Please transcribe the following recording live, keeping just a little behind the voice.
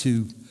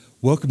to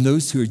welcome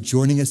those who are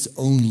joining us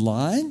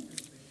online.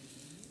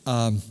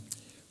 For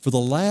about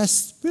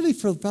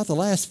the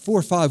last 4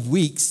 or 5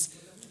 weeks,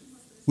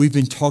 we've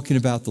been talking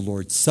about the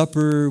Lord's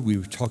Supper. We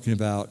were talking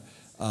about,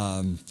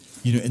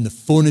 in the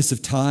fullness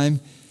of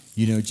time,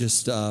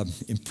 just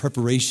in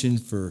preparation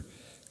for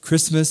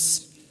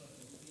Christmas.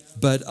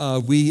 But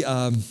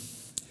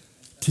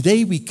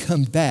today we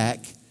come back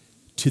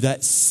to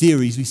that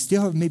series. We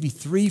still have maybe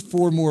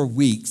 3-4 more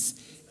weeks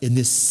in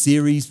this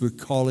series we're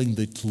calling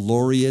The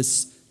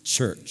Glorious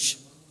Church.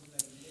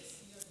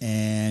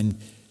 And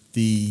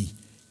the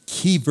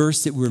key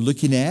verse that we're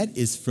looking at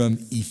is from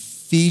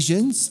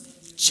Ephesians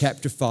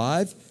chapter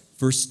 5,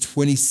 verse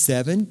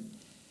 27.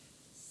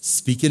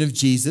 Speaking of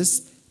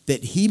Jesus,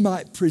 that he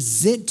might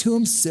present to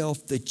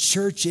himself the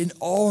church in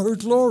all her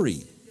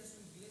glory.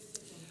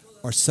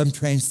 Or some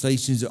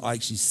translations will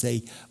actually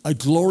say, a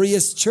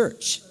glorious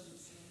church,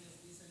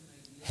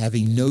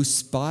 having no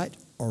spot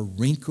or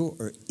wrinkle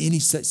or any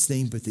such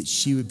thing, but that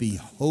she would be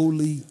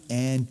holy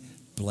and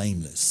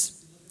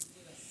blameless.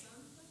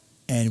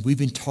 And we've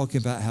been talking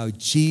about how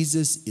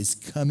Jesus is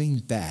coming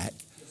back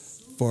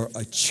for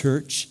a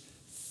church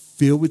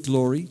filled with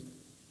glory,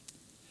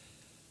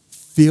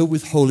 filled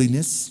with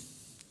holiness,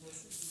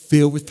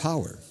 filled with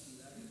power.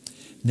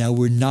 Now,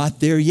 we're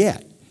not there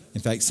yet. In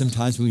fact,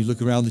 sometimes when we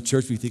look around the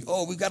church, we think,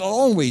 we've got a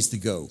long ways to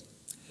go.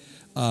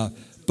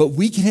 But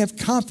we can have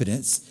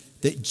confidence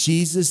that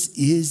Jesus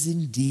is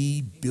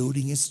indeed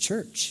building his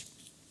church.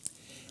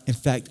 In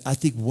fact, I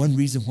think one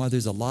reason why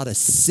there's a lot of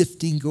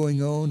sifting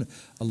going on,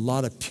 a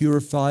lot of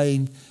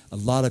purifying, a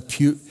lot of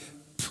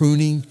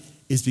pruning,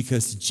 is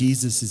because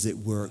Jesus is at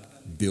work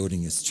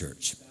building his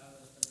church.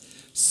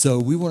 So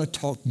we want to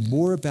talk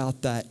more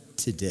about that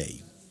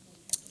today.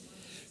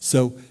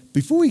 So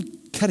before we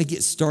kind of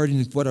get started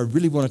in what I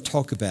really want to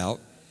talk about,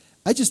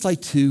 I'd just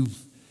like to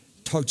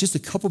talk just a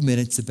couple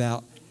minutes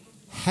about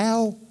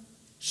how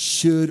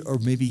should or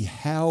maybe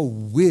how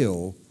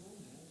will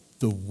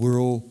the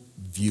world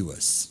view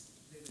us.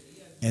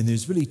 And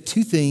there's really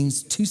two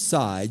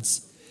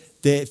sides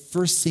that at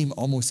first seem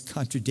almost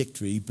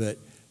contradictory, but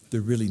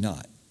they're really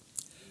not.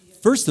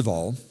 First of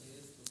all,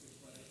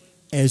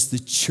 as the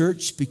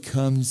church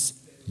becomes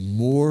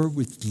more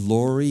with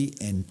glory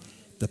and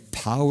the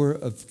power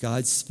of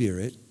God's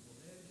Spirit,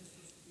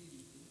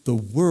 the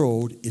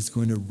world is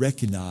going to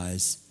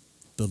recognize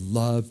the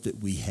love that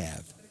we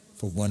have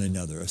for one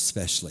another,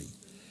 especially.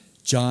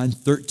 John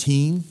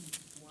 13,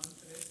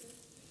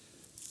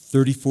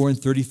 34 and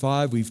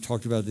 35, we've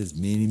talked about this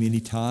many, many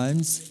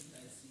times,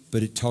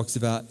 but it talks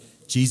about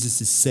Jesus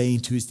is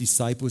saying to his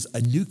disciples, a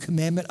new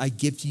commandment I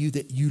give to you,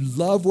 that you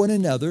love one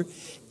another,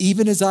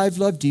 even as I've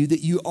loved you,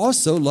 that you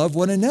also love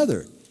one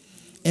another.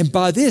 And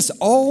by this,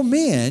 all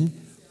men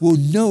will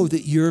know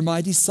that you're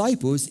my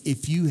disciples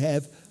if you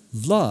have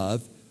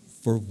love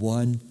for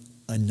one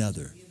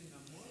another.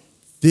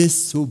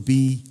 This will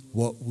be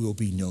what we'll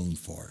be known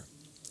for.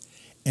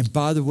 And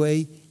by the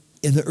way,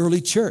 in the early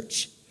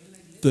church,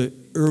 the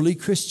early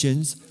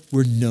Christians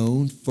were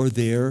known for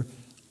their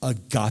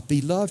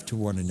agape love to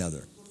one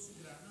another.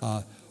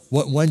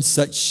 One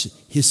such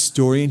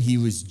historian, he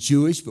was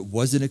Jewish but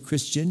wasn't a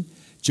Christian,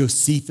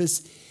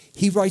 Josephus,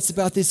 he writes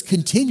about this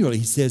continually.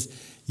 He says,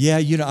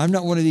 I'm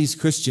not one of these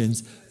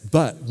Christians,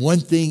 but one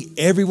thing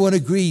everyone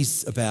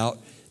agrees about,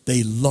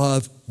 they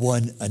love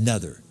one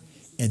another.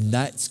 And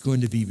that's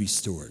going to be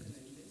restored.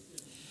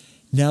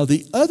 Now,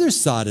 the other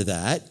side of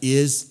that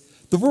is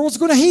the world's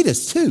going to hate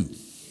us too.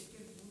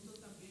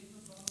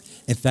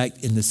 In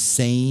fact, in the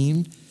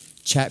same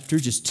chapter,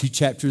 just 2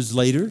 chapters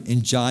later,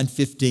 in John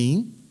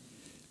 15,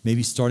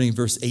 maybe starting in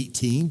verse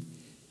 18,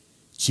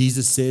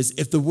 Jesus says,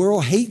 if the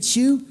world hates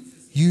you,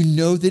 you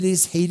know that it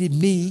has hated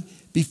me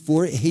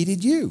before it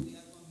hated you.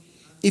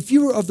 If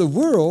you were of the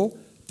world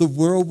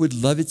would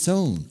love its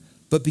own.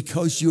 But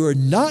because you are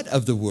not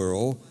of the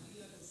world,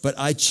 but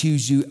I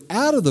choose you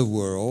out of the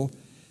world,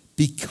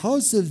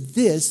 because of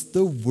this,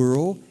 the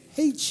world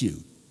hates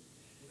you.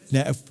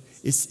 Now,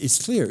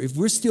 it's clear. If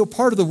we're still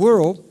part of the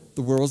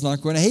world's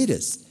not going to hate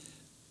us.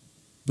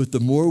 But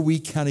the more we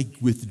kind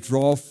of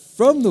withdraw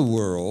from the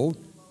world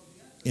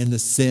in the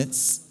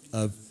sense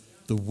of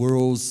the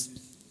world's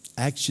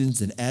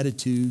actions and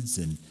attitudes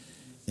and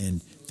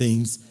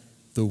things,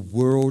 the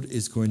world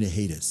is going to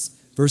hate us.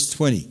 Verse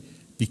 20,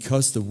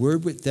 because the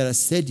word that I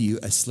said to you,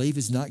 a slave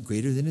is not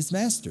greater than his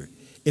master.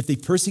 If they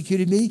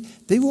persecuted me,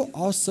 they will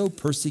also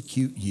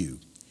persecute you.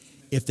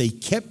 If they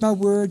kept my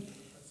word,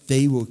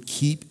 they will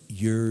keep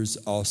yours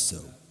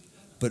also.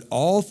 But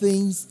all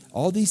these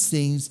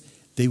things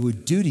they will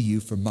do to you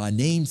for my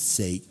name's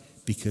sake,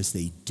 because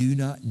they do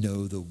not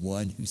know the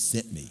one who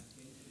sent me.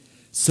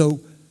 So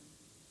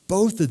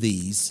both of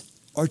these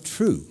are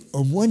true.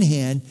 On one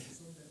hand,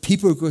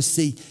 people are going to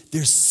say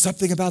there's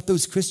something about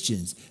those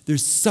Christians,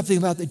 there's something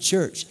about the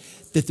church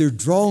that they're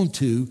drawn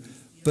to,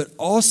 but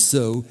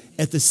also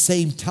at the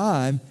same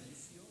time,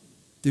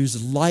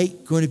 there's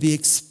light going to be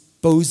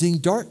exposing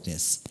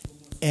darkness.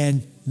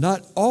 And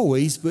not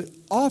always, but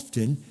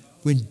often,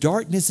 when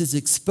darkness is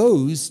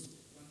exposed,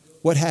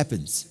 what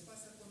happens?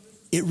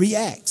 it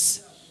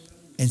reacts.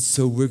 And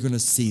so we're going to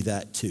see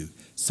that too.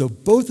 So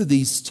both of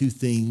these two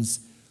things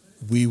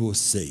we will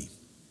see.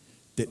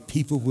 That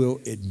people will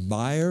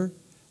admire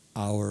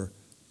our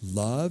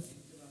love,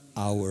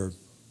 our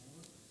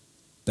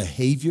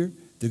behavior.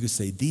 They're going to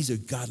say, these are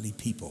godly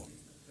people.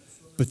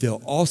 But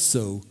they'll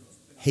also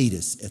hate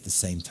us at the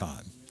same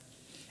time.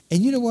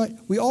 And you know what?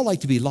 We all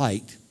like to be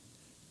liked.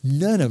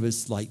 None of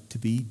us like to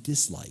be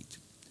disliked.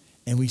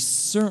 And we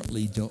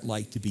certainly don't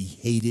like to be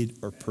hated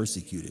or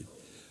persecuted.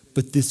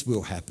 But this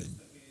will happen.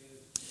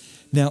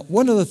 Now,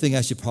 one other thing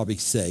I should probably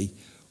say,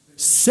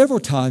 several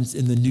times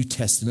in the New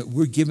Testament,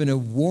 we're given a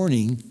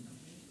warning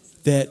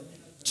that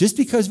just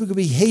because we're going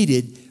to be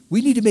hated, we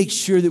need to make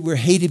sure that we're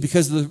hated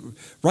because of the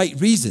right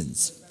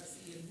reasons.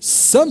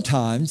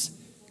 Sometimes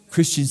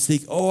Christians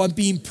think, oh, I'm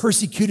being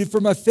persecuted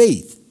for my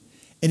faith.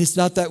 And it's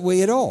not that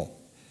way at all.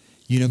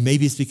 You know,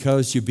 maybe it's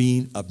because you're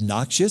being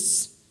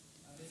obnoxious.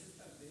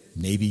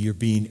 Maybe you're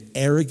being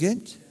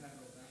arrogant.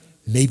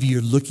 Maybe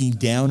you're looking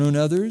down on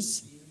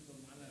others.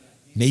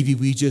 Maybe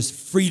we just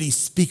freely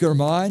speak our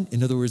mind.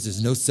 In other words,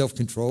 there's no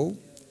self-control.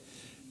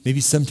 Maybe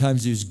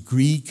sometimes there's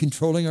greed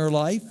controlling our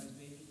life.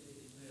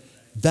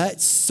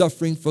 That's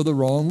suffering for the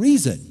wrong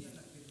reason.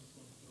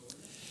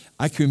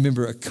 I can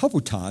remember a couple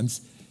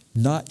times,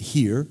 not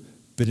here,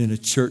 but in a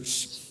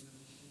church.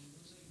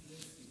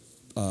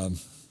 I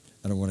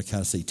don't want to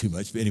kind of say too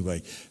much, but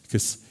anyway,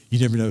 because you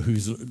never know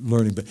who's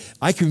learning. But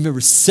I can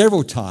remember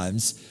several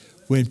times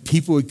when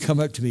people would come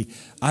up to me,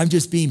 I'm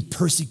just being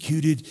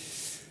persecuted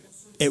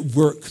at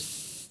work,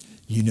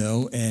 you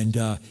know, and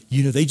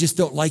they just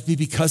don't like me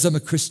because I'm a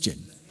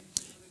Christian.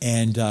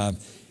 And then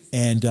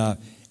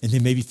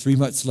maybe 3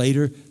 months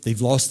later,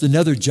 they've lost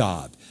another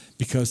job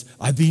because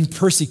I'm being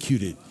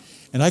persecuted.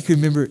 And I can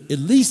remember at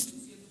least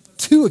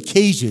 2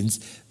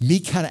 occasions,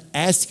 me kind of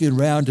asking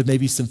around to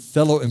maybe some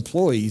fellow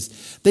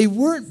employees. They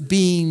weren't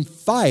being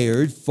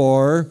fired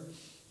for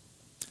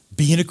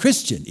being a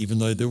Christian, even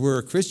though they were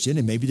a Christian,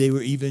 and maybe they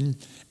were even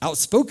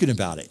outspoken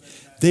about it.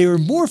 They were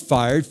more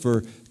fired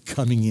for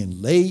coming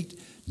in late,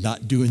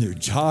 not doing their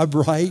job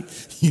right,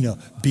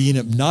 being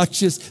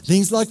obnoxious,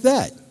 things like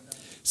that.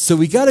 So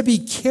we got to be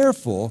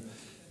careful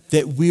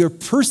that we are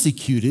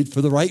persecuted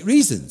for the right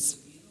reasons.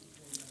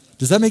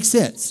 Does that make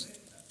sense?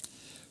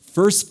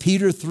 1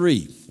 Peter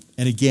 3,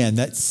 and again,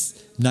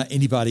 that's not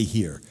anybody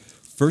here.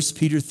 1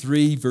 Peter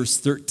 3, verse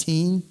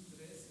 13,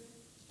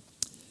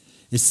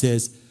 it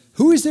says,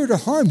 who is there to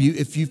harm you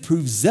if you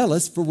prove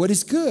zealous for what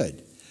is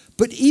good?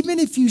 But even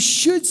if you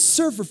should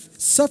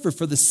suffer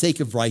for the sake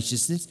of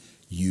righteousness,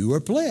 you are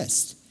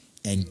blessed.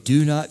 And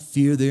do not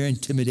fear their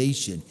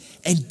intimidation,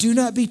 and do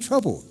not be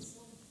troubled.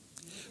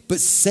 But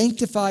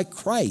sanctify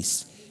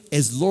Christ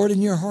as Lord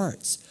in your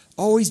hearts,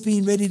 always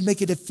being ready to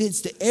make a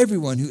defense to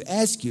everyone who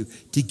asks you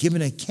to give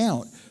an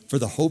account for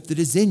the hope that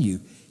is in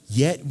you,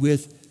 yet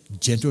with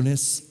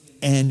gentleness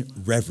and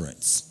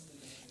reverence.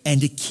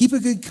 And to keep a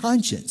good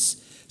conscience,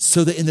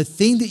 so that in the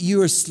thing that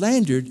you are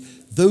slandered,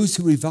 those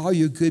who revile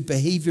your good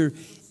behavior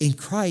in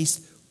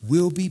Christ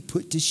will be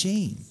put to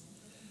shame.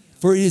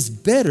 For it is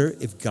better,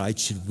 if God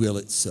should will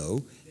it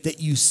so,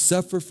 that you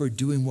suffer for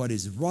doing what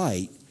is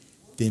right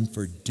than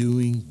for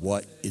doing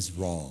what is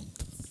wrong.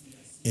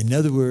 In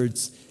other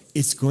words,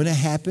 it's going to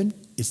happen.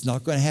 It's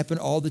not going to happen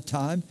all the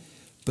time,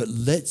 but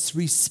let's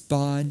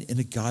respond in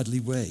a godly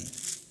way.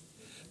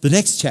 The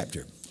next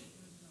chapter,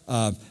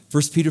 1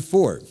 Peter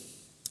 4,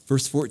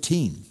 verse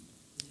 14.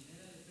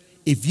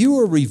 If you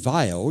are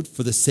reviled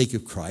for the sake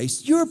of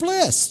Christ, you are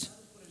blessed.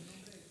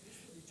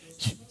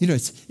 You know,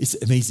 it's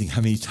amazing how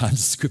many times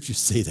the scriptures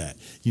say that.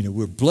 You know,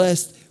 we're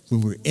blessed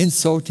when we're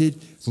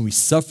insulted, when we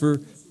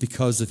suffer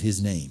because of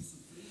his name.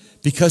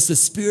 Because the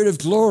Spirit of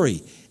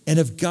glory and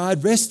of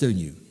God rests on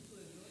you.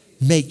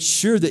 Make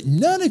sure that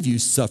none of you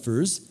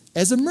suffers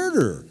as a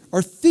murderer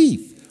or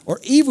thief or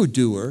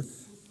evildoer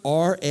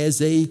or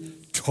as a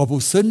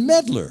troublesome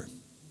meddler.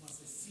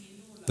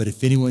 But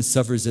if anyone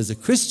suffers as a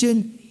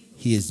Christian,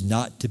 he is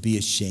not to be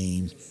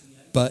ashamed,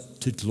 but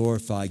to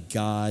glorify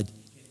God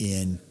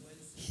in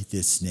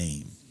this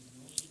name.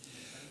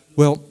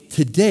 Well,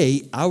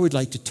 today I would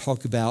like to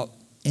talk about,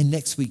 and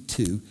next week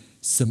too,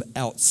 some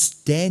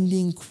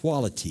outstanding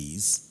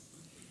qualities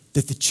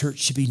that the church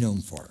should be known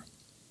for.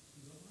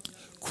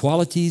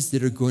 Qualities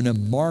that are going to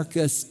mark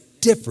us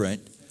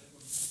different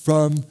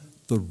from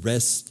the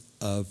rest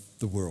of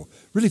the world,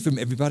 really from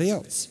everybody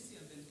else.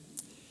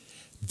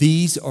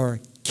 These are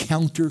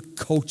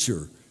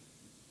counterculture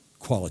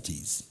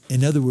qualities.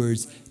 In other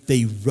words,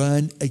 they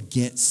run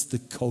against the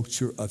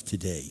culture of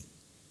today.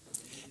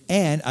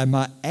 And I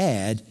might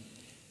add,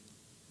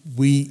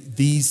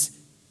 these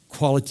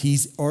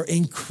qualities are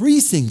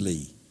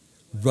increasingly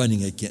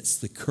running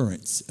against the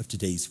currents of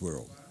today's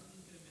world.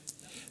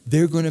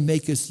 They're going to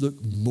make us look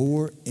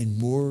more and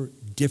more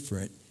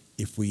different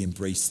if we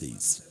embrace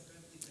these.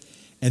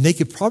 And they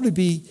could probably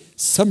be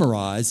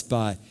summarized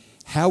by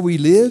how we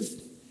live,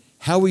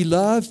 how we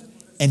love,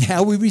 and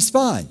how we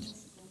respond.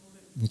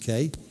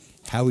 Okay?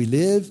 How we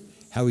live,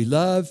 how we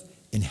love,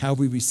 and how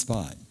we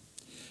respond.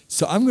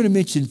 So I'm going to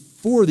mention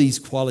 4 of these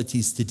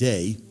qualities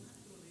today.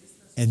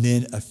 and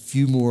then a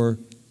few more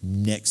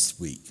next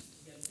week.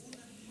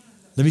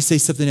 Let me say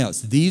something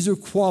else. These are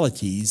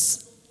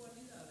qualities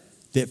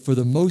that for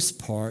the most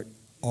part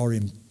are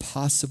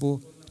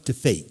impossible to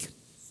fake.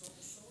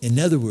 In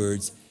other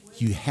words,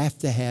 you have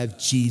to have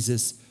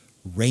Jesus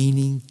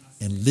reigning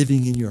and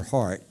living in your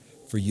heart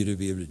for you to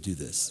be able to do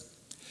this.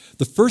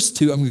 The first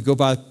two I'm going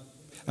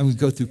to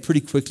go through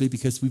pretty quickly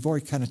because we've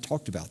already kind of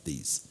talked about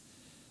these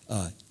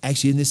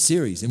actually in this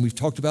series, and we've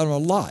talked about them a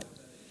lot.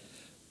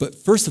 But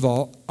first of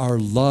all, our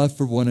love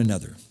for one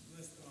another.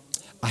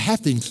 I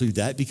have to include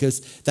that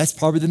because that's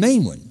probably the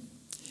main one.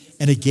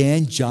 And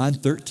again, John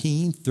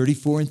 13,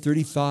 34 and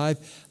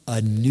 35,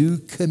 a new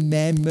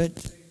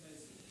commandment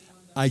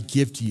I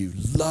give to you.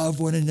 Love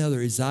one another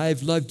as I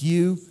have loved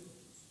you.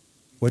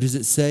 What does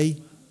it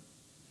say?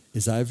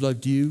 As I have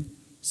loved you,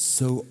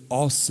 so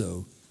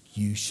also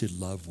you should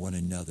love one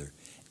another.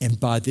 And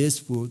by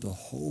this will the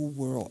whole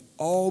world,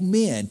 all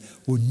men,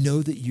 will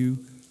know that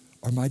you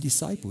are my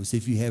disciples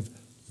if you have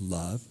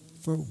love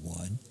for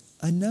one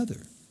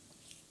another.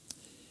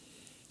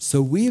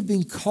 So we have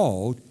been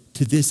called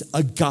to this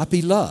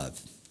agape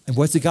love. And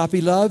what's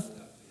agape love?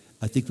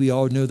 I think we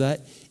all know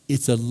that.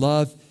 It's a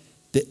love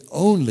that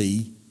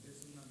only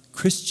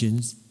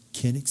Christians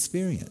can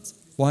experience.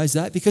 Why is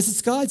that? Because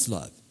it's God's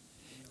love.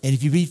 And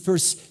if you read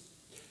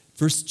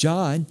First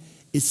John,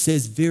 it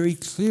says very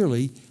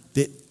clearly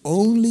that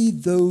only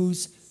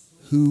those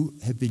who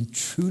have been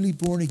truly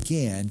born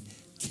again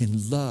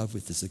can love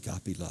with this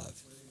agape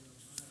love.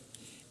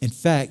 In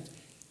fact,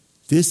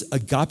 this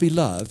agape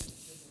love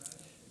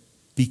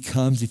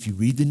becomes, if you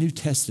read the New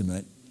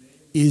Testament,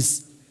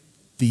 is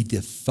the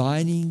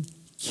defining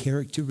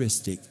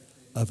characteristic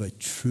of a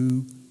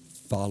true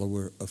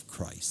follower of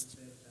Christ.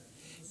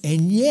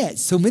 And yet,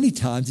 so many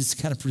times it's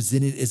kind of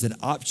presented as an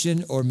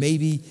option or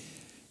maybe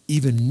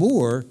even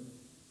more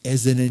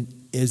as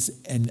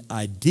an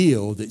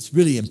ideal that's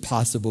really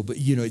impossible, but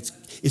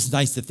it's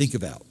nice to think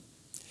about.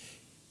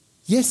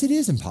 Yes, it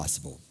is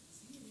impossible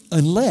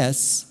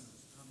unless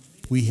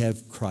we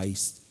have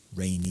Christ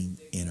reigning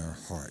in our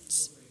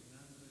hearts.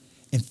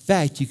 In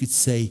fact, you could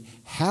say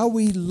how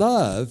we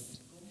love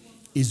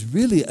is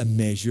really a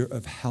measure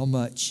of how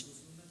much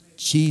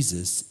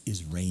Jesus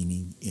is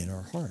reigning in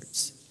our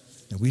hearts.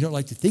 Now, we don't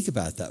like to think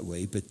about it that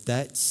way, but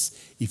that's,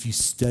 if you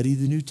study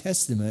the New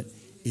Testament,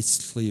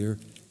 it's clear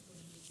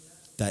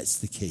that's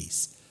the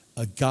case.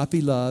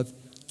 Agape love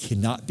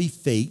cannot be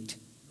faked.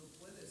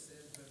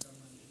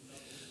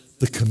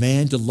 The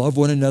command to love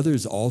one another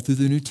is all through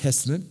the New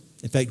Testament.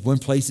 In fact, one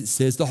place it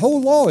says the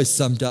whole law is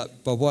summed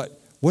up by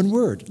what? One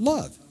word,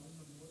 love.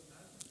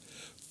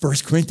 1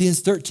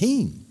 Corinthians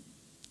 13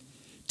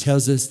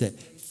 tells us that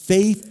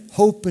faith,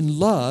 hope, and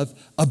love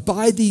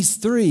abide these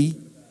three,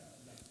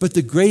 but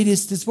the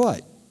greatest is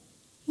what?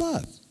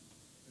 Love.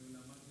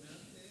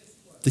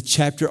 The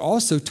chapter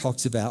also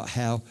talks about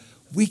how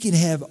we can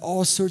have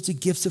all sorts of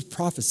gifts of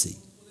prophecy.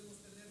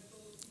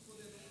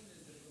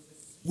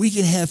 We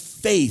can have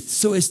faith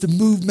so as to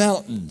move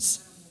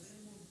mountains.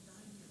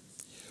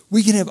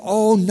 We can have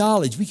all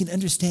knowledge. We can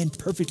understand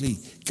perfectly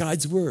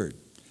God's word.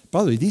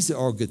 By the way, these are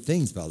all good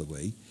things, by the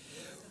way.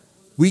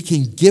 We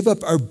can give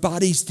up our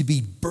bodies to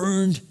be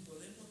burned.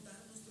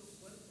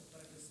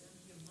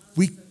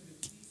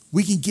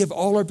 We can give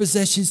all our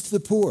possessions to the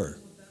poor.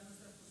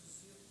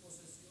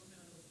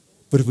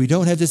 But if we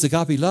don't have this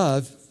agape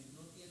love,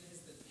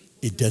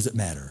 it doesn't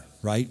matter,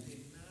 right?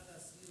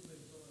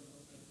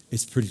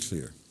 It's pretty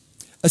clear.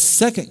 A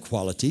second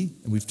quality,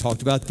 and we've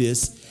talked about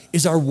this,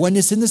 is our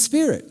oneness in the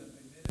Spirit.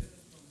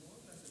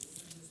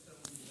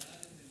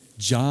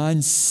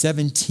 John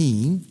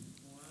 17,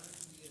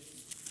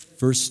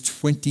 verse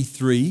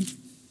 23,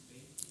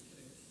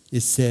 it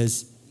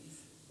says,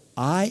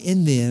 I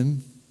in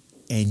them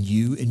and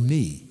you in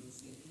me,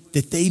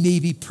 that they may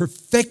be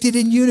perfected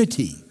in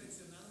unity.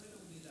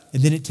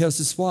 And then it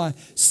tells us why.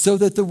 So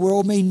that the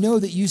world may know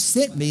that you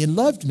sent me and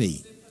loved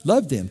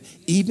them,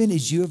 even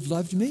as you have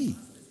loved me.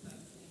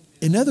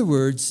 In other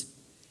words,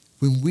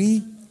 when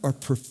we are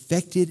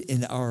perfected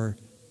in our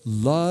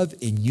love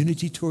and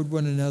unity toward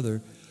one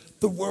another,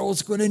 the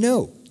world's going to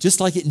know. Just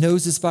like it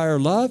knows us by our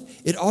love,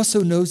 it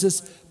also knows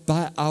us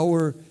by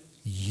our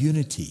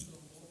unity.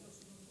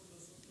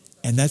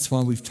 And that's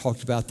why we've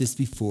talked about this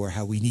before,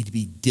 how we need to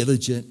be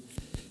diligent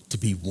to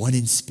be one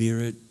in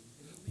spirit,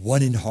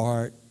 one in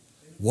heart,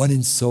 one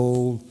in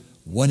soul,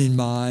 one in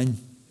mind.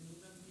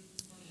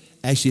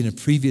 Actually, in a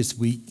previous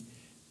week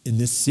in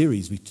this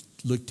series, we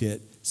looked at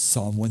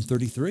Psalm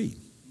 133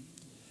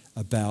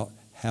 about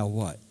how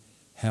what?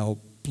 How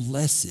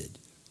blessed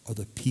are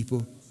the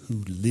people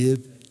who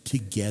live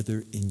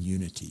together in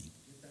unity.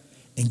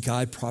 And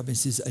God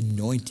promises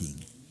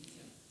anointing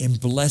and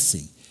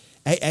blessing.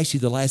 Actually,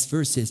 the last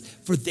verse says,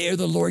 for there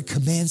the Lord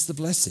commands the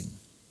blessing.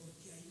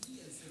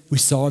 We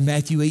saw in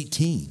Matthew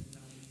 18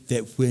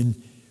 that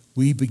when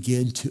we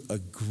begin to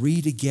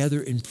agree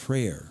together in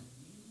prayer,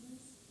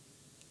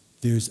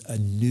 there's a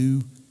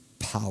new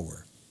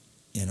power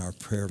in our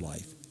prayer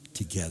life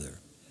together.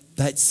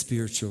 That's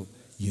spiritual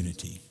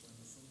unity.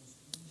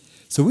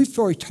 So we've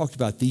already talked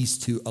about these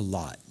two a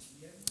lot.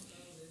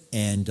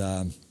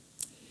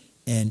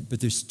 But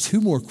there's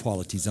two more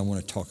qualities I want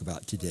to talk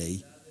about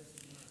today,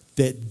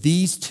 that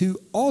these two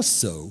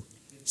also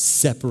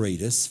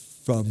separate us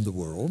from the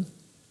world.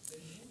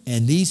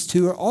 And these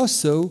two are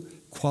also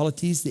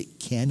qualities that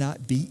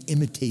cannot be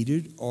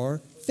imitated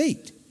or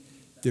faked.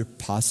 They're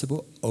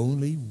possible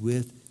only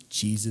with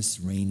Jesus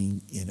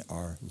reigning in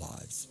our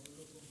lives.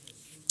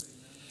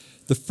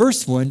 The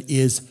first one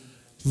is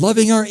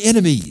loving our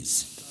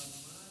enemies.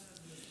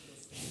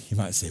 You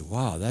might say,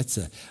 wow,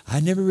 I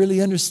never really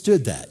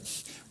understood that.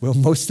 Well,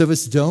 most of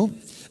us don't,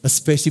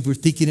 especially if we're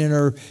thinking in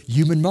our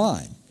human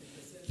mind,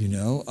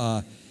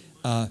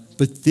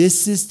 But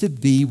this is to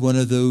be one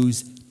of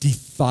those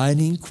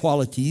defining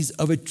qualities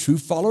of a true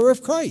follower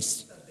of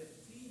Christ.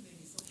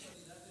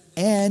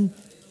 And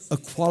a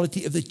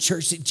quality of the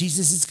church that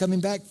Jesus is coming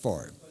back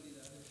for.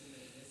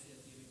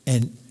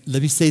 And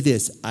let me say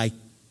this,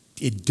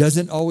 it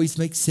doesn't always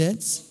make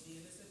sense.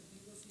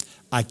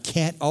 I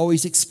can't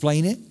always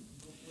explain it.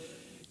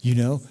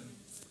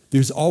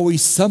 There's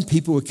always some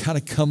people who kind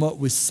of come up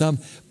with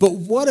but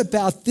what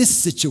about this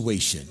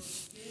situation?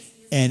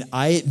 And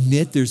I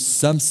admit there's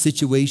some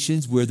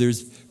situations where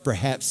there's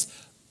perhaps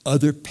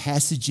other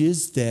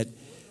passages that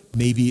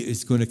maybe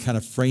is going to kind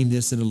of frame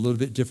this in a little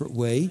bit different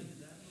way.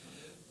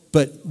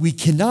 But we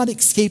cannot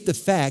escape the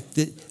fact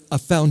that a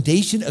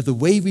foundation of the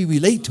way we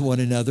relate to one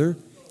another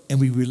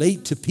and we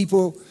relate to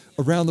people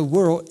around the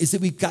world is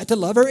that we've got to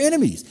love our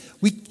enemies.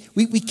 We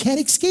can't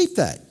escape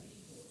that,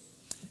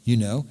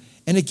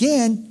 And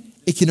again,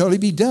 it can only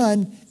be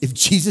done if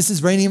Jesus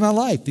is reigning in my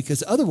life,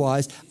 because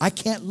otherwise I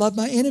can't love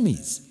my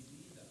enemies.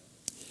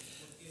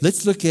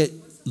 Let's look at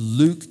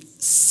Luke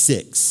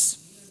 6,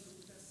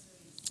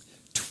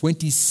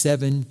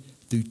 27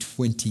 through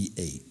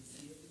 28.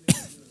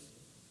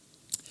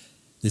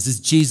 This is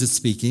Jesus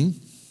speaking,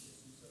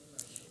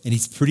 and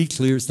he's pretty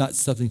clear. It's not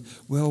something,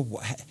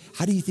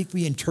 how do you think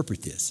we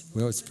interpret this?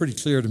 Well, it's pretty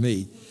clear to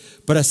me.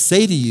 But I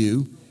say to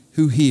you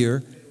who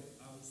hear,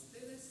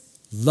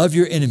 love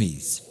your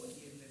enemies.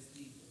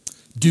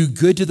 Do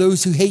good to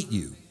those who hate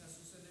you.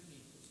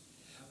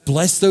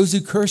 Bless those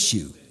who curse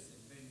you.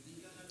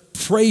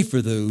 Pray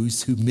for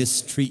those who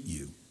mistreat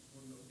you.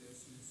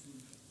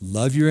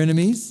 Love your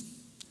enemies.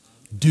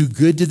 Do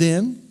good to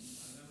them.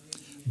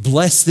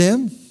 Bless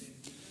them.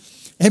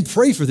 And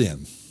pray for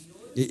them.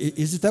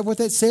 Isn't that what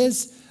that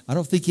says? I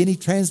don't think any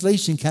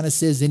translation kind of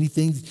says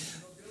anything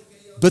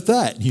but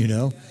that,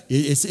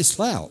 It's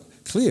loud,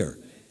 clear.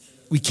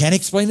 We can't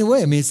explain it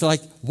away. I mean, it's like,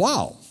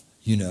 wow,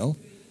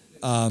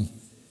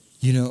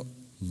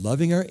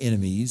 loving our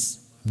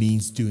enemies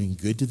means doing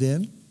good to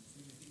them,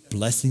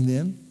 blessing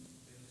them,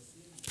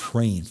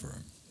 praying for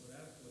them.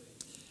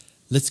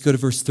 Let's go to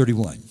verse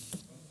 31.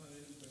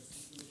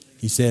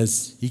 He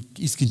says,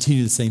 he's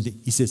continuing the same thing.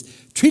 He says,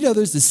 treat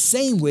others the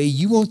same way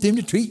you want them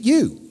to treat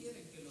you.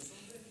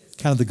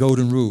 Kind of the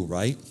golden rule,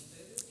 right?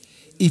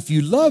 If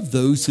you love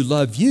those who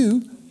love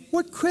you,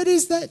 what credit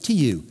is that to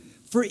you?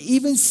 For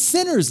even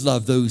sinners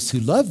love those who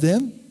love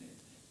them.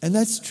 And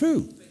that's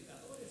true.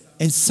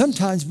 And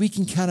sometimes we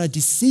can kind of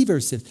deceive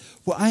ourselves.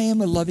 Well, I am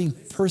a loving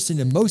person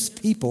to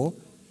most people,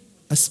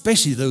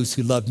 especially those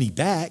who love me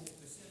back.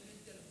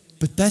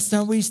 But that's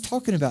not what he's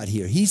talking about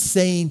here. He's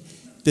saying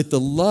that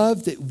the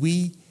love that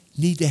we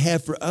need to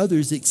have for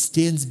others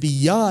extends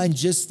beyond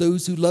just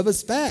those who love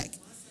us back.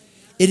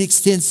 It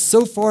extends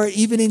so far, it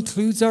even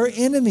includes our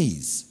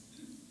enemies.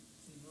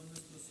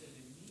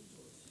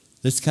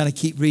 Let's kind of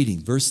keep reading.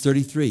 Verse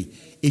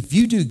 33. If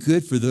you do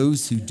good for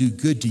those who do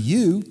good to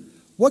you,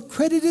 what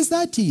credit is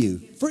that to you?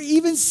 For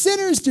even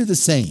sinners do the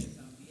same.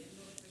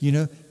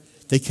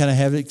 They kind of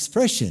have an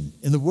expression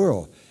in the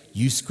world.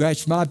 You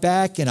scratch my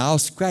back and I'll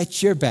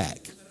scratch your back.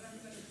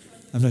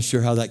 I'm not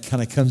sure how that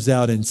kind of comes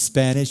out in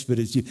Spanish, but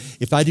it's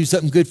if I do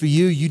something good for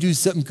you, you do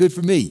something good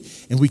for me.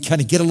 And we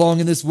kind of get along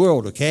in this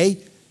world, okay?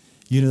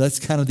 That's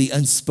kind of the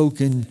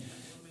unspoken.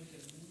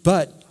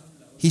 But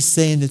he's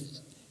saying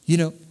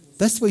that,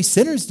 that's the way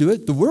sinners do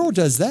it. The world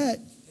does that.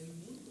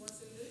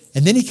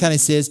 And then he kind of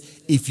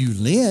says, if you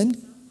lend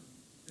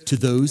to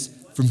those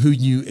from whom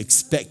you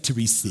expect to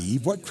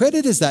receive, what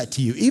credit is that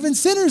to you? Even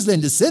sinners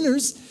lend to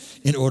sinners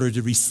in order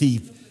to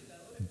receive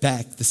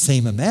back the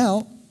same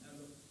amount.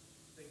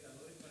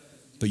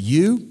 But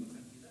you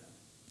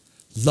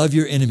love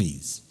your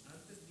enemies.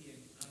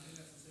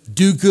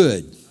 Do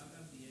good,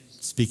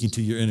 speaking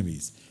to your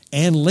enemies,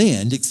 and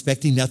lend,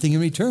 expecting nothing in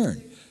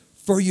return.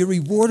 For your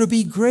reward will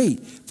be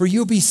great, for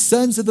you'll be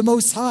sons of the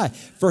Most High.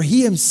 For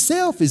he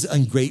himself is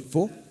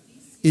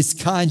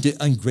kind to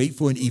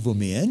ungrateful and evil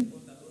men.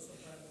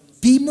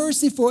 Be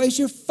merciful as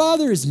your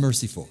Father is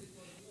merciful.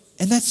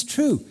 And that's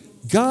true.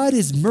 God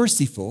is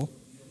merciful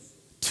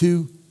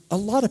to a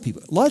lot of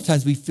people. A lot of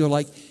times we feel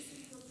like,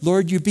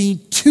 Lord, you're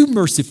being too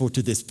merciful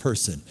to this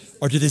person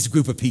or to this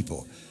group of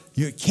people.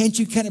 Can't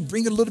you kind of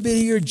bring a little bit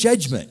of your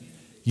judgment?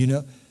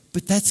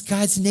 But that's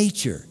God's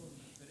nature.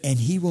 And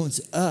he wants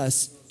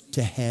us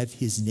to have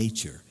his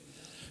nature.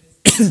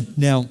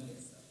 Now,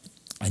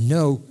 I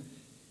know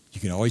You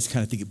can always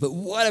kind of think, but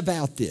what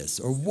about this?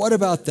 Or what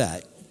about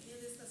that?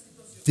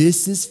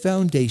 This is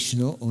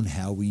foundational on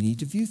how we need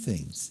to view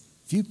things,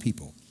 view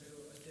people.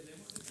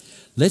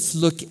 Let's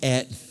look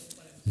at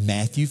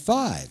Matthew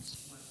 5.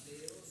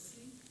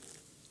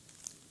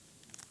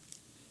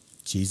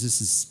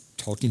 Jesus is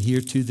talking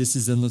here too. This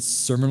is in the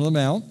Sermon on the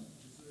Mount.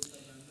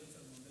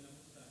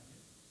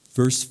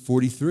 Verse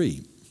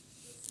 43.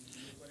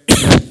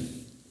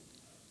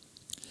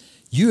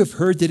 You have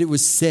heard that it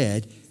was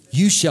said,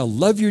 you shall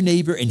love your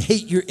neighbor and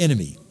hate your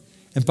enemy.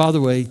 And by the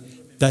way,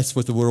 that's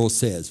what the world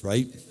says,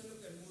 right?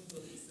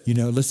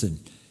 Listen,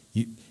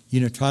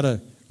 try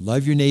to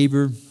love your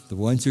neighbor, the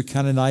ones who are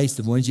kind of nice,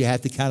 the ones you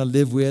have to kind of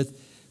live with.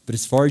 But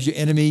as far as your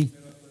enemy,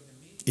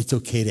 it's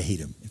okay to hate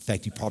him. In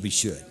fact, you probably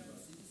should.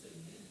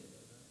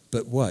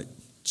 But what?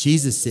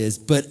 Jesus says,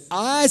 but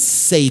I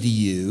say to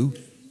you,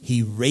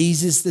 he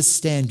raises the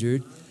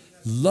standard,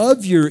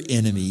 love your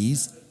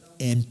enemies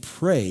and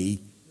pray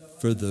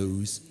for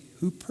those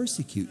who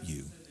persecute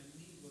you.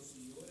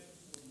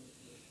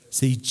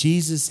 See,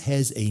 Jesus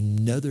has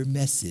another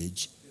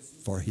message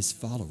for his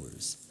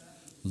followers.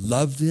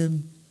 Love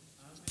them,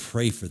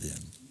 pray for them.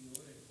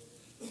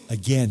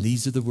 Again,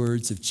 these are the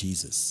words of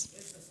Jesus.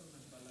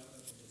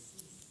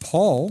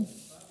 Paul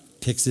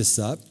picks this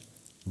up,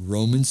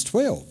 Romans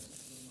 12.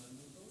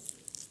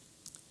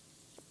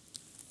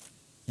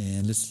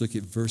 And let's look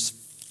at verse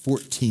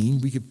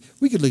 14. We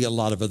could look at a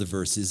lot of other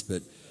verses,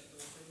 but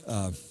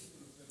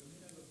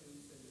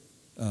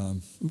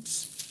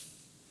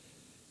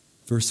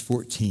verse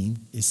 14,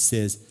 it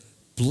says,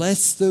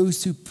 bless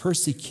those who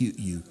persecute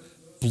you.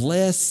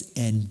 Bless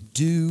and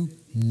do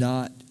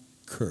not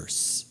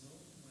curse.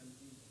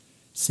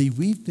 See,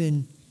 we've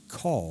been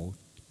called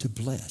to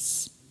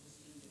bless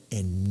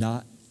and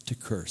not to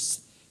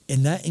curse.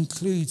 And that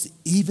includes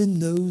even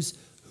those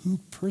who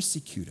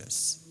persecute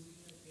us.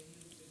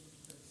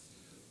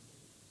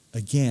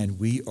 Again,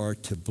 we are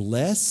to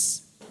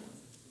bless,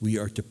 we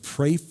are to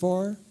pray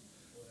for,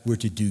 we're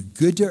to do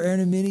good to our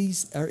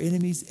enemies,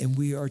 and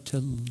we are to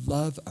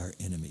love our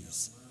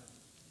enemies.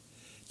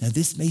 Now,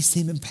 this may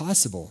seem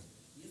impossible,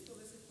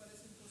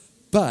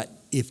 but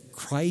if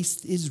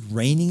Christ is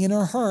reigning in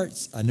our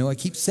hearts, I know I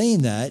keep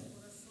saying that,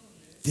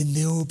 then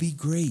there will be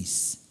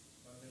grace.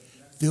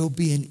 There will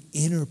be an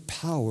inner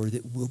power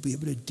that will be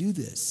able to do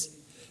this,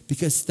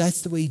 because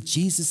that's the way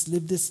Jesus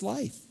lived this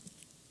life.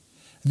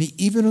 I mean,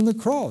 even on the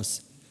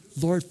cross,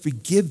 Lord,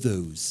 forgive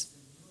those,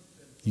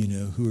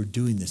 who are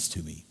doing this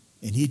to me.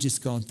 And he had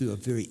just gone through a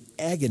very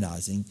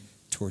agonizing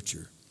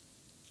torture.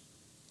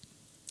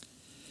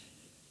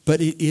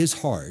 But it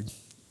is hard.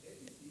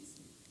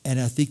 And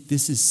I think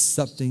this is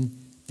something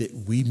that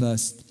we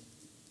must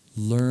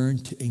learn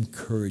to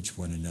encourage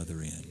one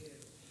another in.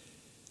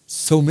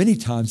 So many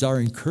times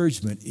our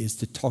encouragement is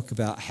to talk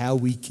about how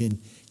we can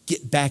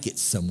get back at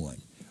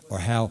someone. Or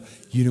how,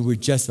 we're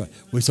justified.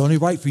 Well, it's only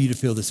right for you to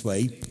feel this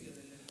way.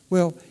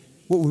 Well,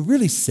 what we're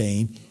really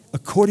saying,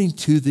 according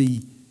to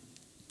the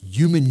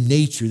human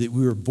nature that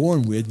we were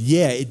born with,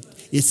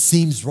 it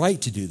seems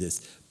right to do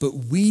this. But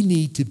we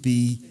need to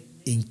be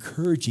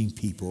encouraging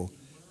people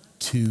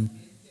to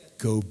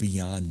go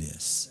beyond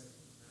this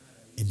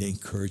and to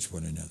encourage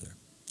one another.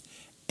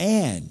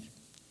 And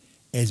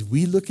as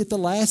we look at the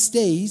last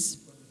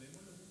days,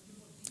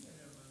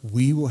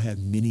 we will have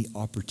many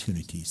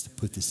opportunities to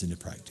put this into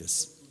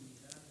practice.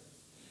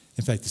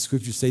 In fact, the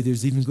scriptures say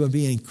there's even going to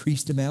be an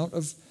increased amount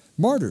of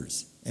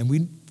martyrs. And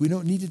we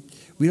don't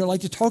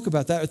like to talk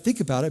about that or think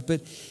about it,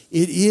 but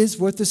it is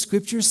what the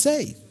scriptures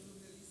say.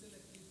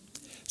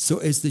 So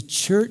as the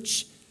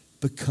church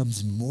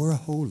becomes more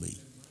holy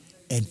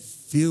and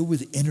filled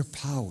with inner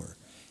power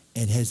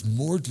and has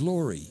more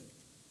glory,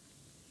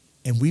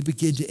 and we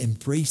begin to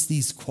embrace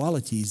these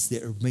qualities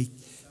that are going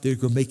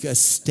to make us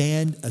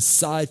stand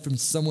aside from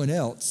someone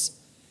else,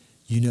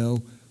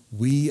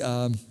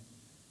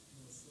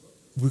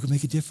 we're going to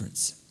make a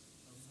difference.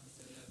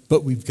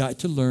 But we've got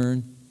to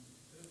learn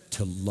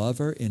to love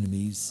our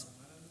enemies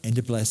and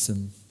to bless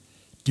them,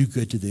 do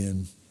good to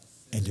them,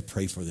 and to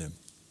pray for them.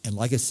 And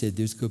like I said,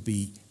 there's going to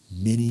be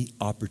many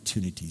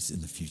opportunities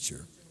in the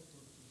future.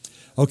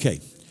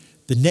 Okay,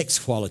 the next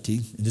quality,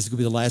 and this is going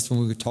to be the last one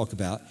we're going to talk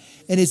about,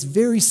 and it's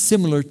very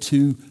similar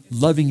to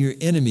loving your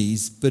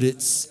enemies, but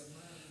it's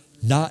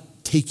not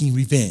taking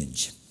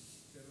revenge.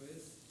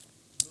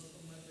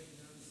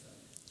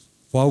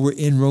 While we're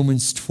in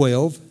Romans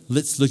 12,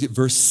 let's look at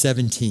verse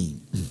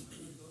 17.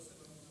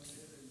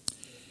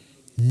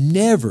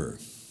 Never,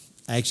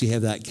 I actually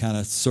have that kind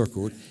of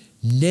circled,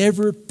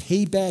 never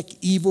pay back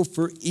evil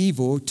for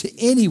evil to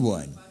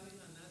anyone.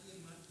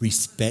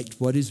 Respect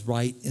what is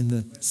right in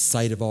the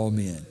sight of all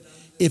men.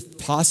 If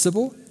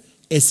possible,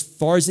 as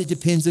far as it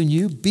depends on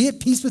you, be at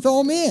peace with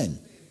all men.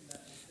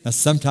 Now,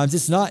 sometimes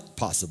it's not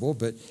possible,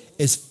 but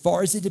as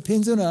far as it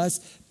depends on us,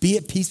 be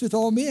at peace with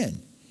all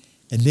men.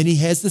 And then he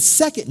has the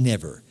second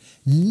never.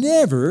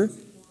 Never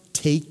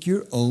take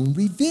your own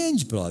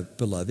revenge,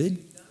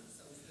 beloved,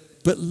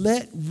 but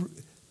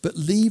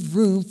leave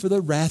room for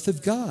the wrath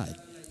of God.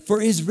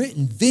 For it is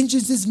written,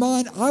 vengeance is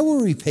mine, I will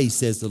repay,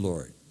 says the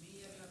Lord.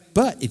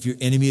 But if your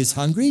enemy is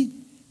hungry,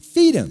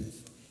 feed him.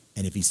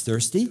 And if he's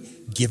thirsty,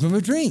 give him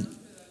a drink.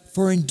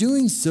 For in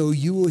doing so,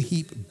 you will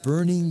heap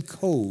burning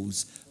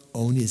coals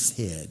on his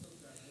head.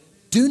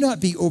 Do not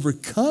be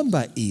overcome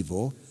by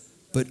evil,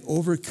 but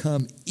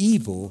overcome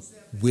evil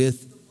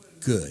with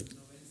good.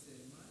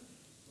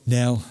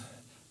 Now,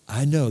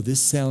 I know this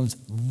sounds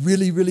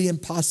really, really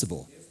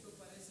impossible.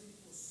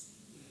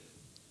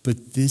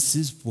 But this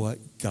is what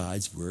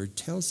God's word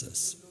tells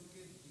us.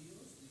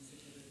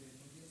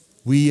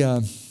 We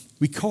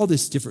call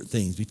this different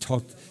things.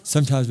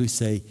 Sometimes we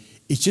say,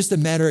 it's just a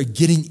matter of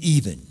getting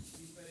even.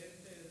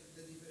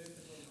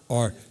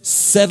 Or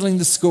settling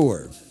the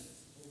score.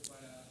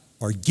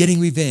 Or getting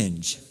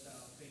revenge.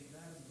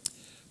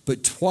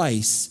 But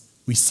twice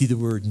we see the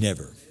word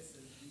never.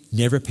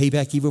 Never pay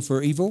back evil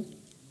for evil.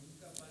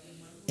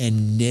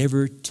 And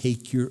never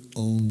take your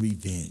own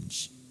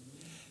revenge.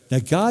 Now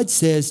God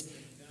says,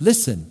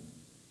 listen,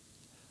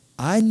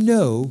 I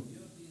know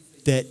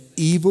that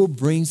evil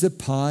brings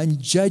upon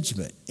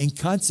judgment and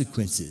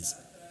consequences.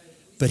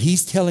 But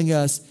he's telling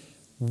us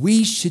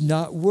we should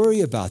not worry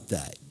about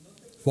that.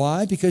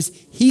 Why? Because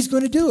he's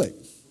going to do it.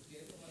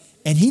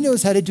 And he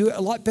knows how to do it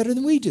a lot better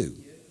than we do.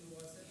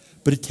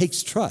 But it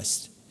takes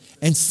trust.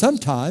 And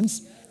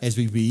sometimes, as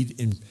we read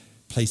in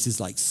places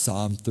like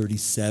Psalm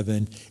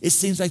 37, it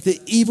seems like the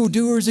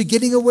evildoers are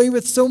getting away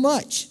with so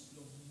much.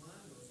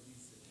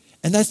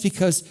 And that's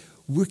because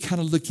we're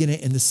kind of looking at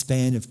it in the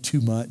span of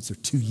 2 months or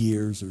 2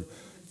 years or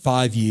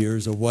 5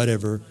 years or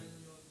whatever.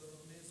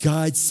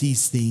 God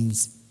sees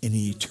things in an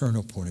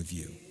eternal point of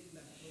view.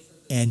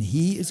 And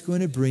he is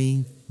going to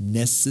bring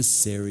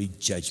necessary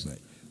judgment.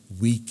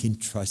 We can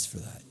trust for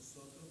that.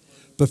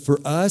 But for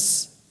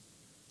us,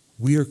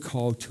 we are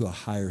called to a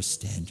higher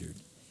standard.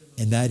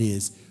 And that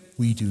is,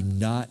 we do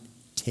not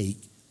take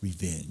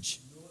revenge.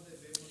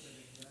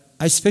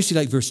 I especially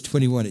like verse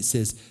 21. It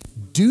says,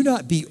 do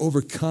not be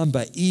overcome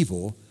by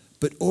evil,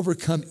 but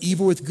overcome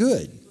evil with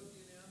good.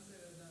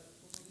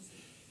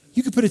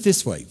 You could put it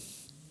this way.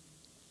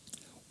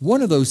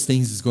 One of those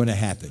things is going to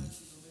happen.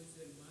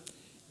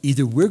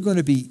 Either we're going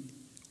to be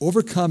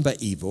overcome by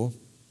evil,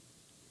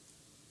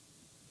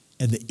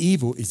 and the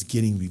evil is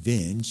getting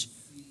revenge,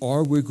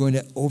 or we're going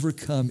to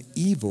overcome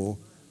evil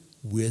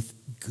with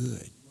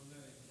good.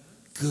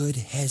 Good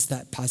has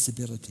that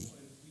possibility.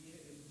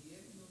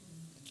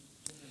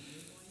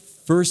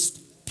 1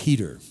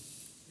 Peter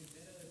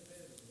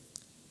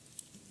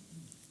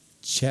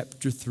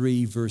chapter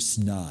 3, verse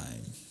 9.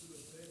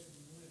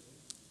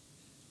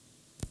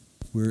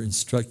 We're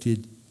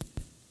instructed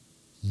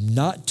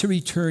not to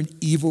return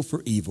evil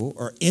for evil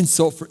or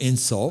insult for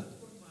insult.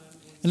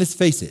 And let's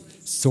face it,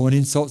 someone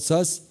insults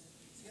us.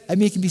 I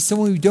mean, it can be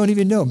someone we don't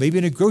even know, maybe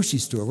in a grocery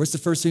store. What's the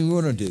first thing we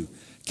want to do?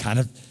 Kind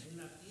of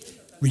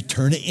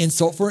return an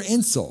insult for an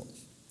insult.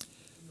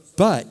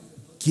 But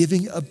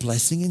giving a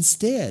blessing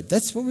instead.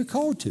 That's what we're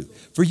called to.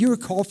 For you are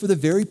called for the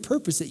very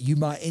purpose that you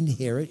might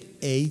inherit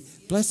a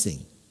blessing.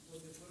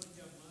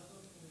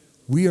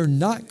 We are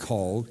not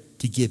called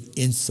to give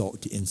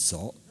insult to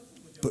insult,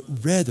 but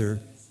rather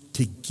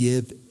to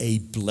give a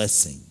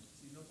blessing.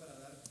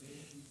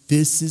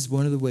 This is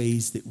one of the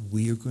ways that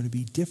we are going to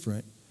be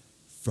different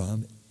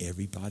from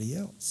everybody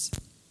else.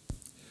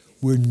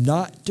 We're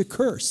not to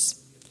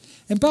curse.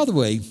 And by the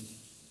way,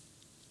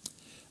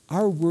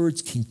 our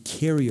words can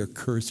carry a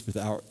curse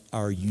without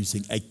our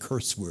using a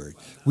curse word.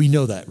 We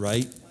know that,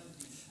 right?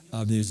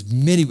 There's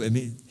many. I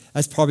mean,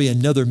 that's probably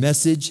another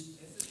message.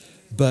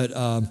 But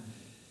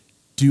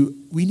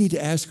we need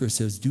to ask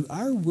ourselves, do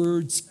our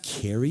words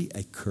carry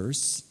a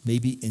curse?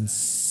 Maybe in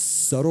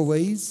subtle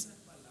ways?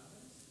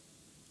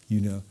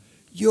 You know,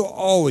 you'll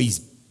always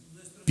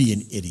be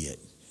an idiot.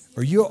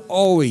 Or you'll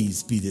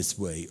always be this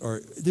way.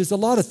 Or there's a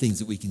lot of things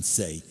that we can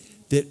say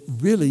that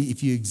really,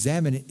 if you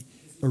examine it,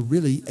 are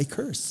really a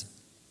curse.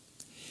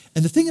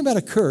 And the thing about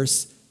a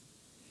curse,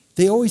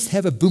 they always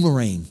have a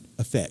boomerang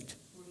effect.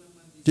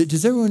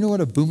 Does everyone know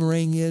what a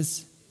boomerang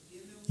is?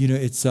 You know,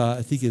 it's,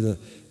 I think of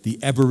the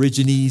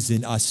Aborigines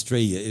in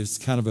Australia. It was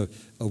kind of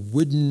a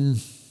wooden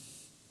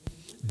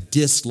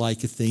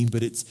disc-like a thing,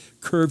 but it's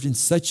curved in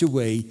such a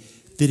way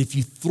that if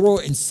you throw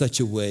it in such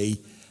a way,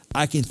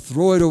 I can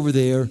throw it over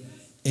there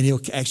and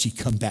it'll actually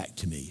come back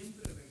to me.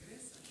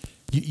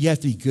 You have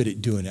to be good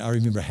at doing it. I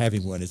remember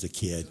having one as a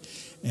kid,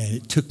 and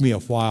it took me a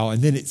while,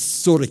 and then it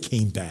sort of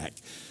came back.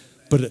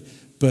 But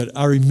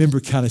I remember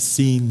kind of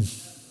seeing,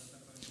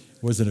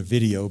 it wasn't a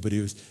video, but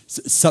it was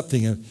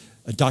something,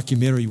 a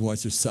documentary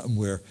once or something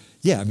where,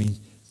 yeah, I mean,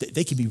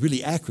 they can be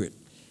really accurate.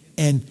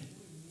 And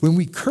when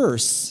we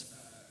curse,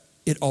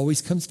 it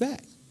always comes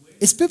back.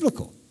 It's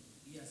biblical.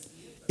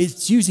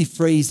 It's usually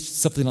phrased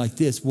something like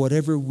this: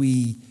 whatever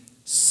we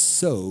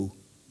sow,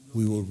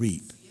 we will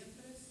reap.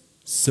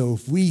 So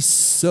if we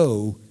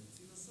sow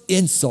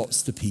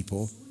insults to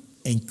people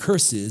and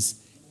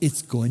curses,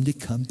 it's going to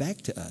come back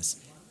to us.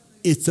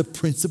 It's a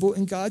principle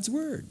in God's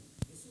word.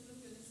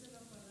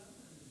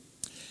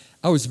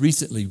 I was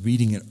recently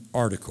reading an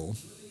article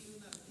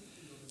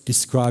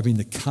describing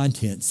the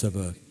contents of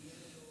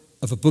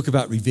a book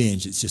about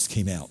revenge that's just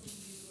came out.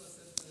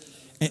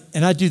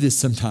 And I do this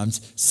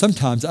sometimes.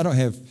 Sometimes I don't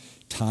have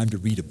time to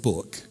read a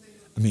book.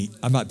 I mean,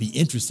 I might be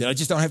interested. I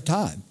just don't have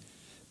time.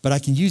 But I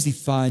can usually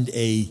find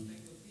a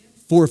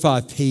 4 or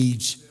 5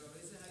 page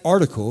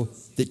article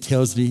that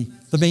tells me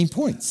the main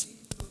points.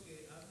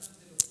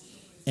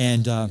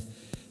 And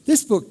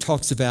this book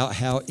talks about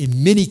how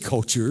in many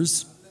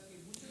cultures,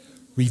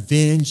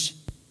 revenge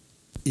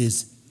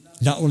is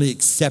not only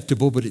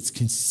acceptable, but it's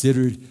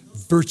considered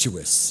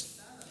virtuous,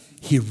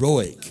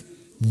 heroic,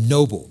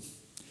 noble.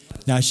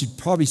 Now, I should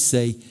probably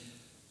say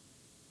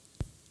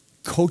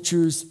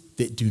cultures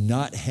that do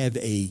not have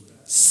a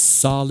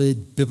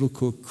solid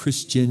biblical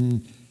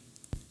Christian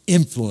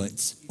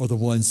influence are the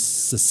ones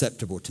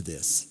susceptible to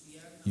this,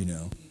 you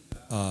know.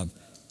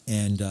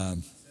 And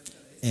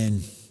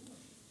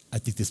I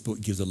think this book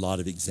gives a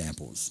lot of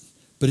examples.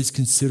 But it's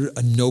considered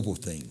a noble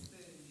thing.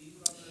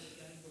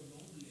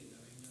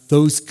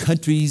 Those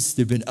countries,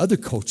 there have been other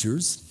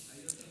cultures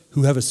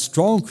who have a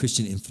strong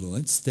Christian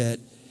influence that,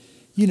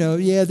 you know,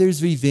 yeah,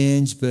 there's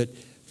revenge, but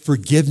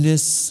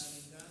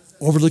forgiveness,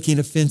 overlooking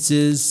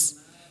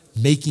offenses,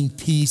 making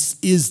peace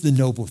is the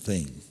noble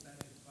thing.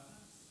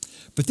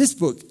 But this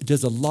book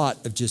does a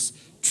lot of just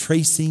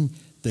tracing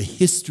the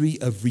history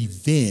of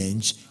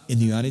revenge in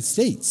the United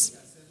States.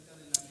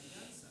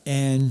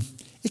 And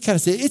it kind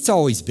of said it's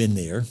always been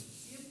there.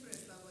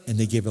 And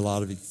they give a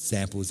lot of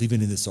examples,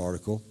 even in this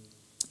article.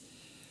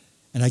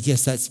 And I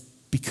guess that's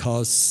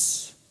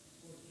because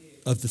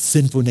of the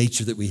sinful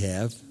nature that we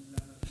have.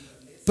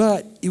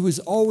 But it was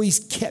always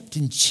kept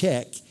in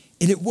check,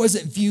 and it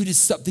wasn't viewed as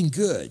something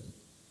good.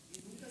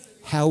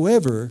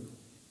 However,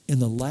 in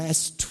the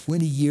last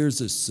 20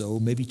 years or so,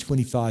 maybe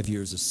 25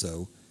 years or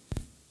so,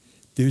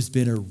 there's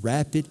been a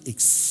rapid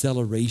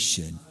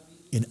acceleration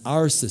in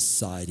our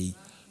society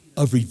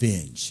of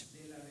revenge.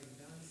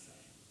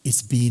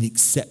 It's being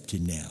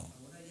accepted now.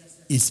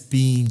 It's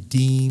being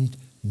deemed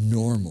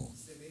normal.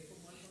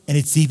 And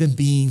it's even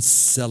being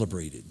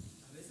celebrated.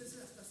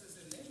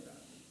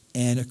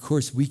 And of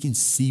course, we can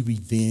see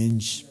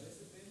revenge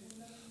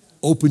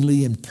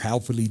openly and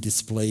proudly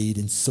displayed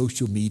in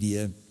social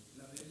media.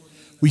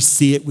 We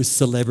see it with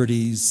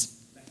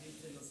celebrities.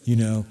 You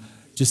know,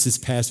 just this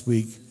past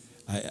week,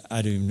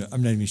 I don't even know,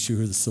 I'm not even sure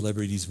who the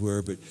celebrities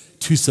were, but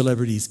 2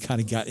 celebrities kind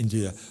of got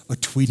into a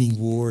tweeting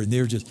war, and they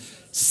were just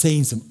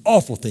saying some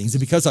awful things.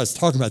 And because I was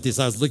talking about this,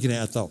 I was looking at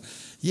it, I thought,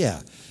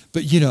 yeah.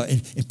 But, you know,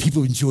 and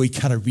people enjoy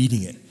kind of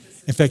reading it.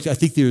 In fact, I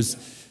think there's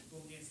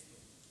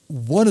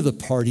one of the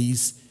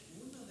parties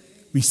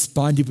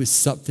responded with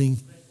something,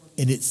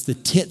 and it's the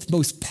 10th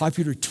most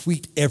popular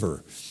tweet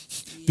ever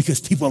because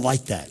people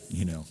like that,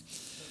 you know.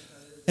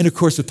 And of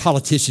course, with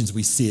politicians,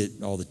 we see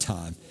it all the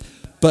time.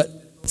 But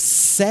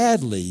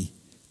sadly,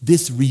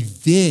 this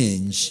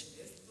revenge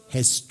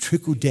has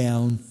trickled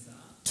down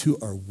to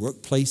our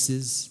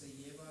workplaces,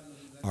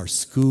 our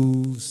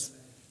schools,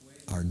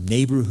 our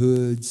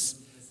neighborhoods,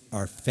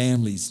 our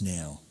families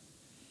now.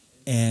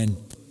 And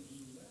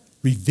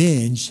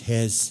revenge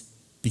has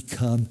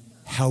become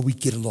how we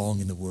get along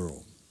in the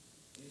world.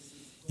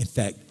 In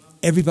fact,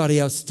 everybody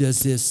else does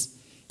this,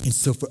 and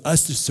so for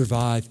us to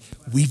survive,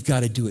 we've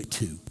got to do it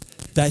too.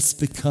 That's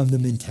become the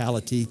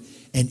mentality,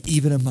 and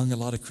even among a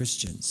lot of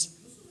Christians.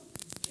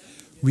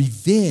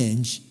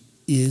 Revenge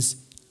is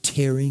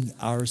tearing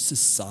our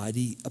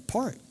society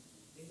apart.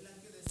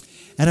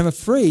 And I'm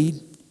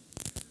afraid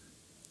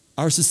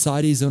our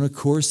society is on a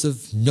course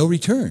of no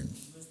return.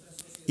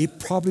 It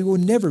probably will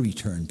never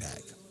return back.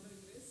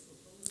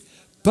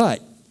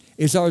 But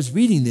as I was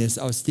reading this,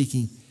 I was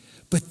thinking,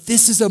 but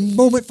this is a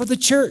moment for the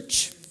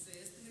church.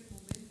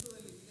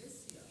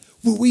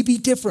 Will we be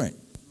different?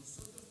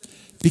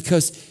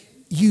 Because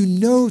you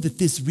know that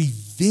this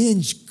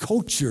revenge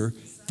culture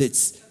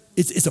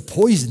it's a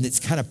poison that's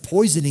kind of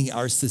poisoning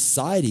our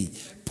society,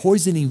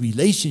 poisoning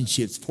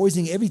relationships,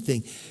 poisoning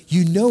everything.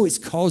 You know it's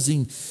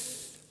causing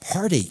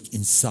heartache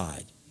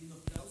inside.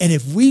 And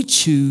if we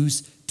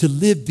choose to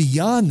live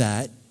beyond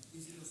that,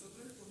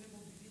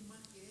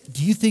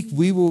 do you think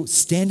we will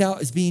stand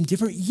out as being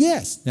different?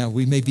 Yes. Now,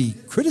 we may be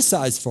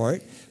criticized for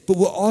it, but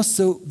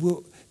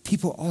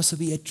people will also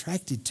be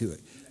attracted to it.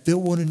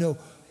 They'll want to know,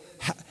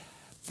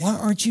 why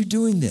aren't you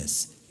doing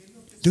this?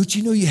 Don't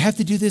you know you have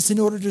to do this in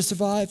order to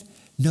survive?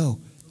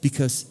 No,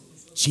 because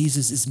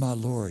Jesus is my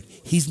Lord.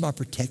 He's my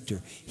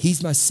protector.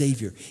 He's my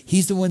Savior.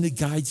 He's the one that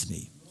guides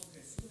me.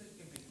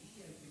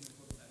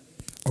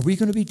 Are we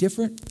going to be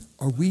different?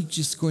 Or are we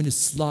just going to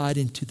slide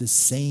into the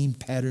same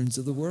patterns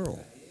of the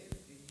world?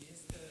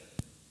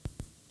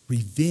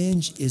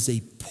 Revenge is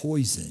a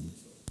poison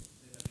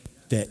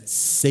that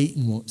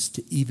Satan wants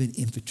to even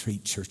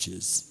infiltrate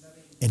churches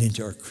and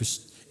into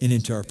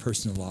our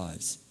personal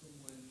lives.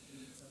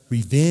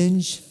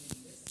 Revenge,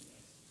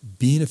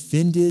 being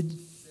offended,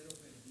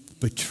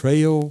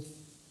 betrayal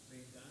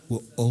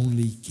will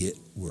only get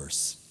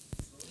worse.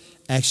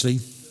 Actually,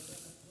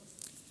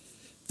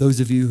 those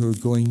of you who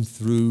are going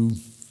through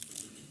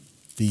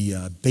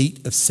the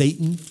bait of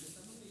Satan,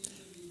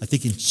 I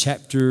think in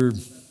chapter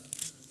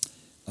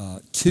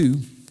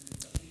 2,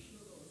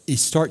 it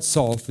starts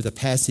off with a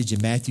passage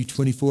in Matthew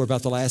 24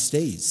 about the last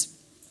days.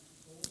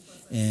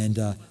 And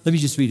let me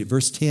just read it.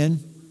 Verse 10.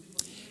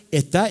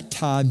 At that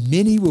time,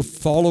 many will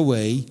fall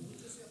away,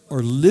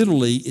 or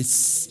literally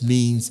it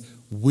means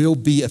will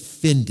be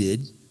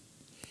offended,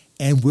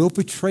 and will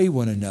betray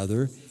one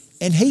another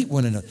and hate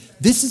one another.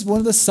 This is one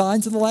of the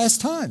signs of the last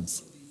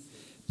times.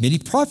 Many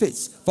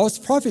prophets, false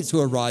prophets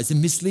will arise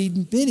and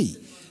mislead many.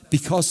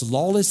 Because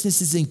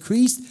lawlessness is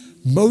increased,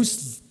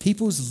 most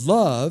people's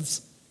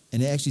loves,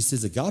 and it actually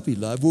says agape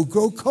love, will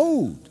grow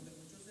cold.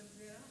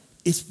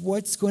 It's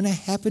what's going to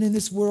happen in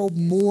this world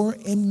more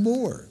and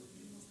more.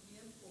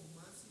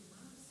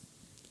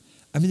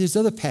 I mean, there's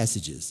other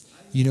passages,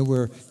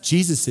 where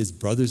Jesus says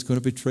brother's going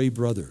to betray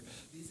brother.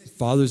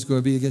 Father's going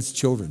to be against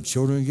children.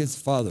 Children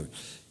against father.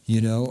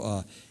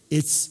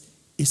 It's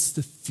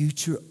the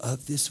future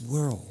of this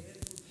world.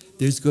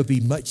 There's going to be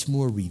much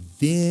more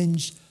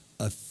revenge,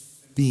 of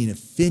being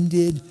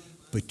offended,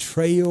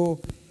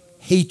 betrayal,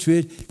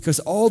 hatred, because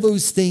all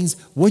those things,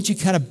 once you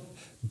kind of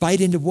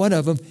bite into one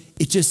of them,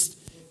 it just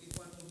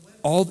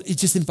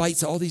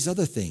invites all these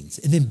other things.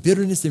 And then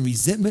bitterness and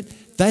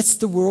resentment, that's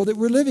the world that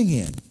we're living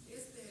in.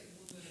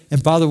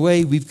 And by the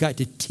way, we've got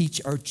to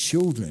teach our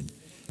children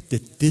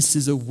that this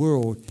is a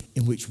world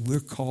in which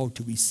we're called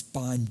to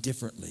respond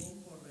differently.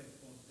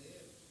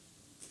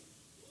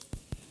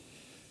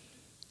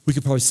 We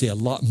could probably say a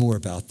lot more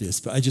about this,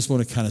 but I just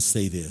want to kind of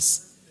say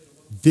this.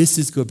 This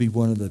is going to be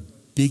one of the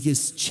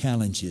biggest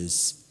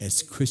challenges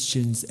as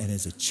Christians and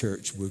as a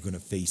church we're going to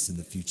face in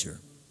the future.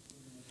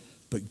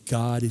 But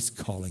God is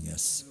calling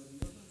us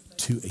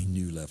to a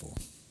new level.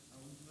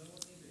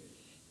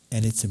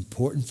 And it's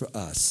important for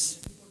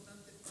us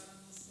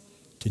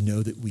to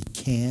know that we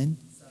can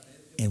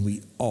and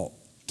we ought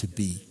to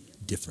be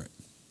different.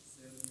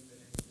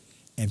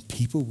 And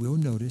people will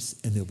notice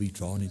and they'll be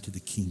drawn into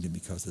the kingdom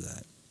because of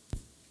that.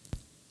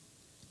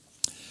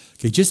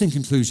 Okay, just in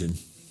conclusion,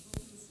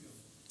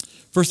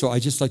 first of all,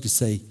 I'd just like to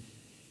say,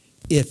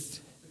 if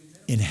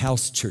in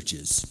house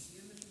churches,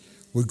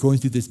 we're going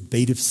through this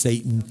bait of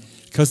Satan,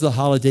 because of the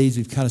holidays,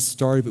 we've kind of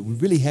started, but we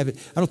really haven't,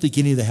 I don't think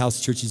any of the house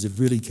churches have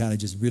really kind of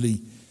just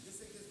really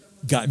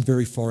gotten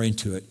very far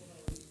into it.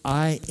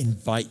 I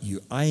invite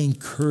you, I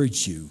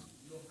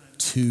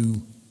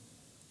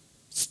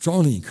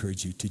strongly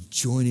encourage you to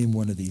join in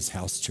one of these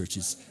house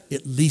churches,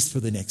 at least for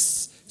the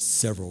next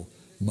several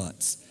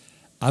months.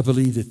 I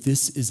believe that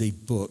this is a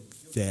book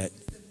that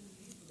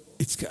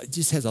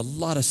just has a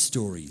lot of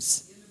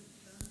stories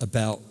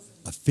about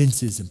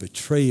offenses and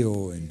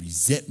betrayal and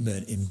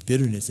resentment and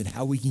bitterness and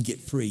how we can get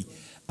free.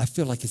 I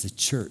feel like as a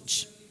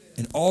church,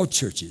 and all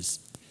churches,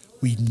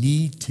 we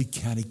need to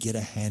kind of get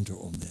a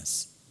handle on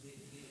this.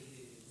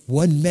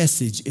 One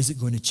message isn't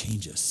going to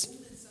change us.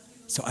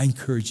 So I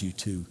encourage you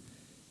to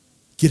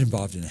get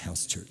involved in a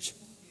house church.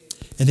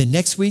 And then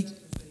next week,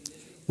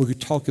 we're going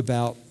to talk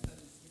about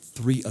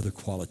 3 other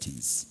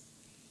qualities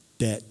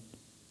that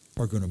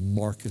are going to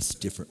mark us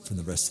different from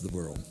the rest of the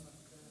world.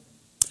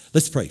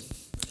 Let's pray.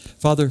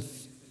 Father,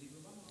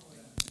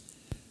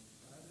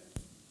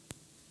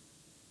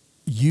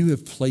 you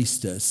have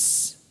placed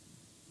us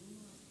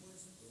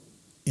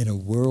in a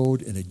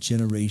world, in a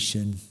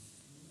generation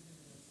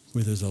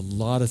where there's a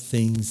lot of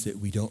things that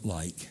we don't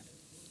like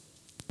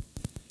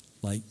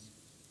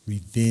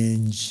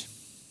revenge.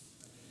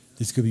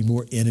 There's going to be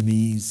more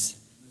enemies.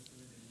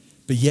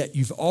 But yet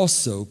you've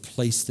also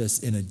placed us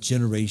in a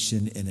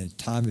generation, in a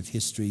time of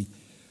history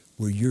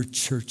where your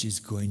church is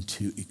going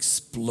to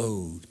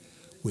explode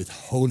with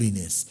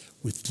holiness,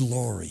 with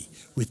glory,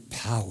 with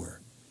power.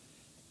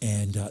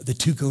 And the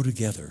two go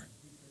together.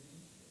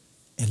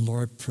 And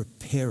Lord,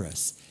 prepare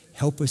us.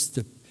 Help us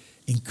to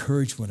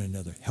encourage one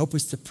another. Help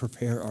us to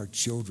prepare our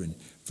children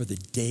for the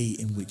day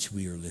in which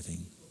we are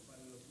living.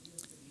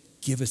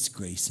 Give us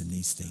grace in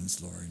these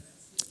things, Lord.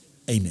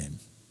 Amen.